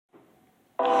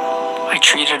I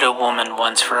treated a woman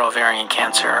once for ovarian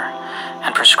cancer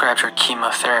and prescribed her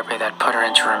chemotherapy that put her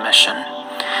into remission.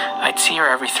 I'd see her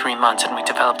every 3 months and we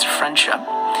developed a friendship.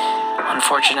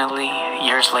 Unfortunately,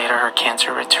 years later, her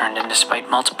cancer returned, and despite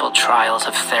multiple trials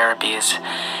of therapies,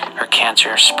 her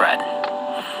cancer spread.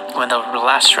 When the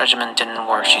last regimen didn't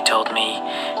work, she told me,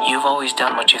 "You've always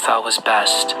done what you thought was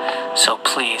best, so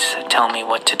please tell me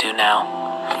what to do now."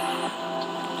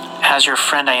 As your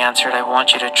friend, I answered, "I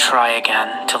want you to try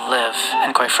again, to live,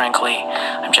 and quite frankly,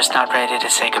 I'm just not ready to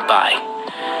say goodbye.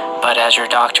 But as your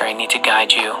doctor, I need to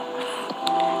guide you,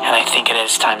 and I think it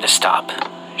is time to stop."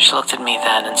 She looked at me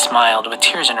then and smiled with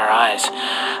tears in her eyes.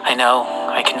 "I know,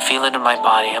 I can feel it in my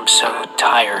body. I'm so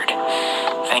tired.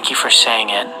 Thank you for saying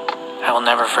it. I will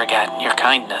never forget your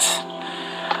kindness."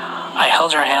 I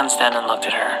held her hands then and looked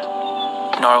at her.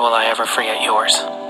 "Nor will I ever forget yours."